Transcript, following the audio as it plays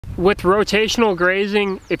With rotational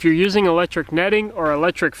grazing, if you're using electric netting or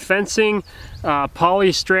electric fencing,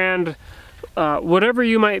 polystrand, whatever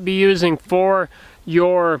you might be using for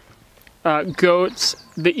your goats,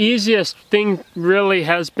 the easiest thing really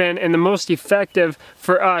has been, and the most effective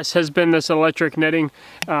for us, has been this electric netting.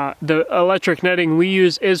 The electric netting we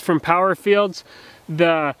use is from Powerfields.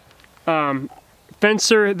 The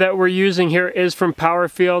fencer that we're using here is from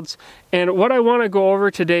Powerfields. And what I want to go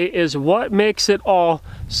over today is what makes it all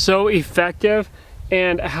so effective,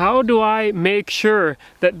 and how do I make sure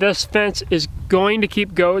that this fence is going to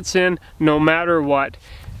keep goats in no matter what.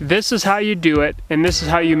 This is how you do it, and this is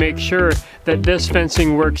how you make sure that this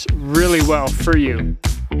fencing works really well for you.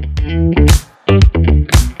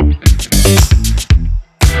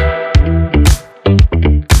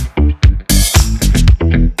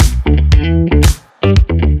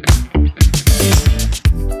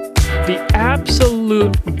 The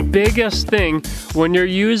absolute biggest thing when you're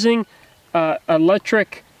using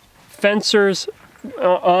electric fencers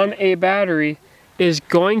on a battery is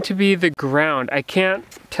going to be the ground. I can't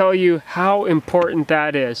tell you how important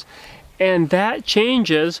that is. And that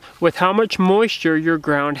changes with how much moisture your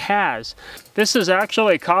ground has. This is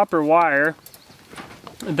actually copper wire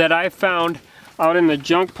that I found out in the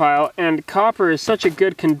junk pile, and copper is such a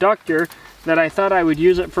good conductor that I thought I would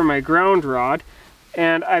use it for my ground rod,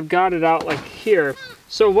 and I've got it out like here.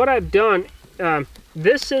 So what I've done,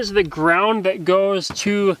 this is the ground that goes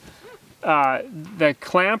to the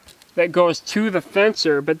clamp that goes to the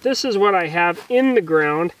fencer, but this is what I have in the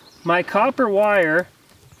ground. My copper wire,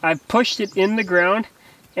 I've pushed it in the ground,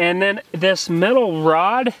 and then this metal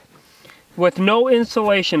rod with no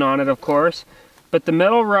insulation on it, of course, but the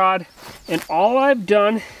metal rod. And all I've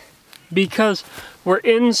done, because we're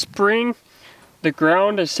in spring, the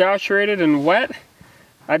ground is saturated and wet,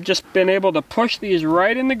 I've just been able to push these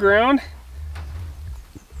right in the ground,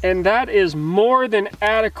 and that is more than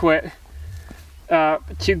adequate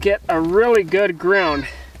to get a really good ground,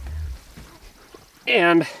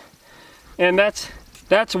 and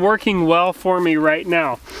that's working well for me right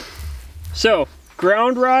now. So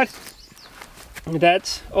ground rod,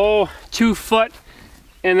 that's 2 foot,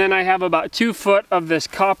 and then I have about 2 foot of this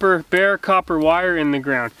bare copper wire in the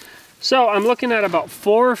ground. So I'm looking at about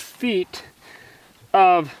 4 feet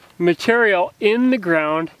of material in the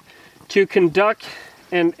ground to conduct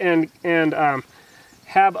and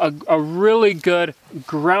have a really good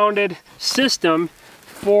grounded system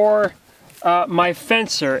for my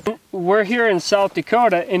fencer. We're here in South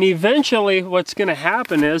Dakota, and eventually what's going to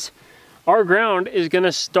happen is our ground is going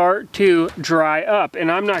to start to dry up,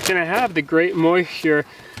 and I'm not going to have the great moisture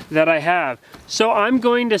that I have. So I'm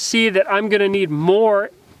going to see that I'm going to need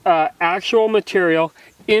more actual material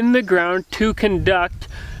in the ground to conduct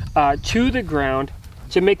to the ground,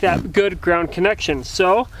 to make that good ground connection.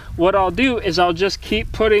 So what I'll do is I'll just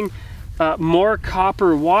keep putting more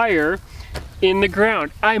copper wire in the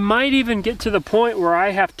ground. I might even get to the point where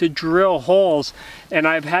I have to drill holes, and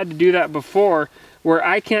I've had to do that before, where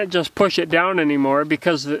I can't just push it down anymore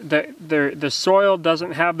because the soil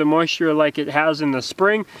doesn't have the moisture like it has in the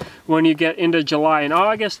spring when you get into July and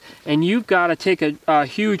August, and you've got to take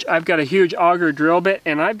I've got a huge auger drill bit,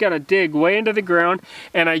 and I've got to dig way into the ground,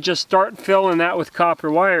 and I just start filling that with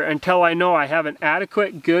copper wire until I know I have an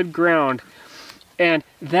adequate good ground. And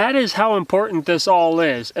that is how important this all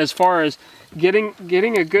is. As far as getting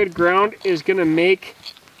a good ground is going to make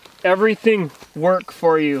everything work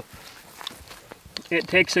for you. It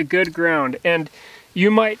takes a good ground, and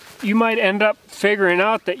you might end up figuring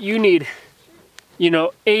out that you need, you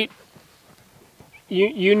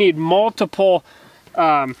need multiple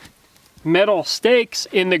metal stakes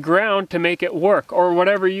in the ground to make it work, or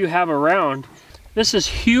whatever you have around. This is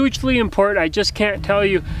hugely important. I just can't tell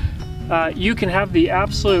you. You can have the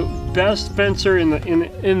absolute best fencer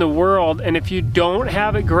in the world, and if you don't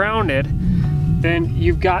have it grounded, then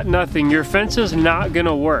you've got nothing. Your fence is not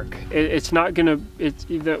gonna work. It's not gonna,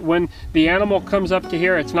 when the animal comes up to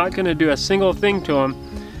here, it's not gonna do a single thing to them.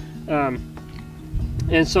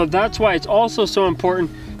 And so that's why it's also so important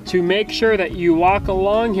to make sure that you walk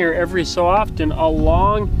along here every so often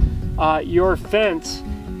along your fence,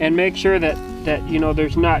 and make sure that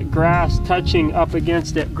there's not grass touching up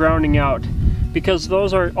against it, grounding out, because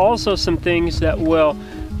those are also some things that will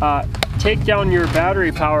take down your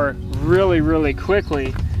battery power really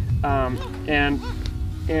quickly,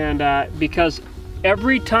 because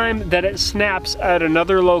every time that it snaps at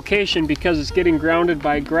another location because it's getting grounded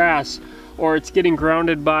by grass, or it's getting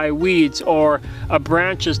grounded by weeds, or a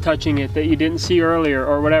branch is touching it that you didn't see earlier,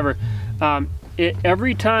 or whatever,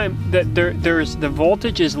 every time that the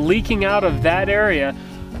voltage is leaking out of that area,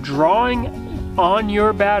 drawing on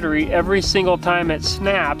your battery every single time it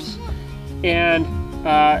snaps, and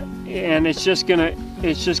it's just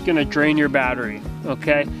gonna drain your battery.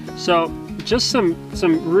 Okay, so just some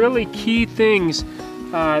really key things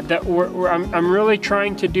that I'm really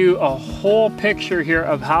trying to do a whole picture here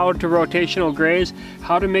of how to rotational graze,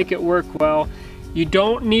 how to make it work well. You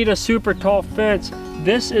don't need a super tall fence.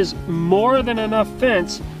 This is more than enough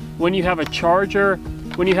fence when you have a charger,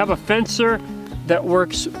 when you have a fencer that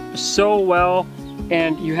works so well,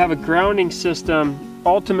 and you have a grounding system.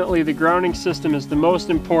 Ultimately, the grounding system is the most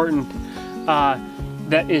important,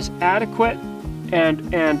 that is adequate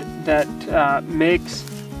and that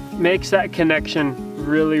makes that connection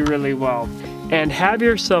really well. And have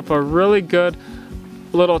yourself a really good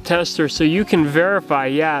little tester so you can verify,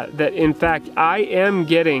 yeah, that in fact I am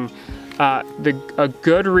getting a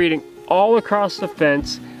good reading all across the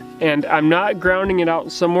fence, and I'm not grounding it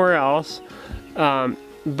out somewhere else,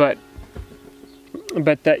 but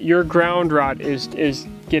that your ground rod is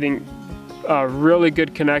getting a really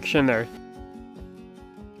good connection there.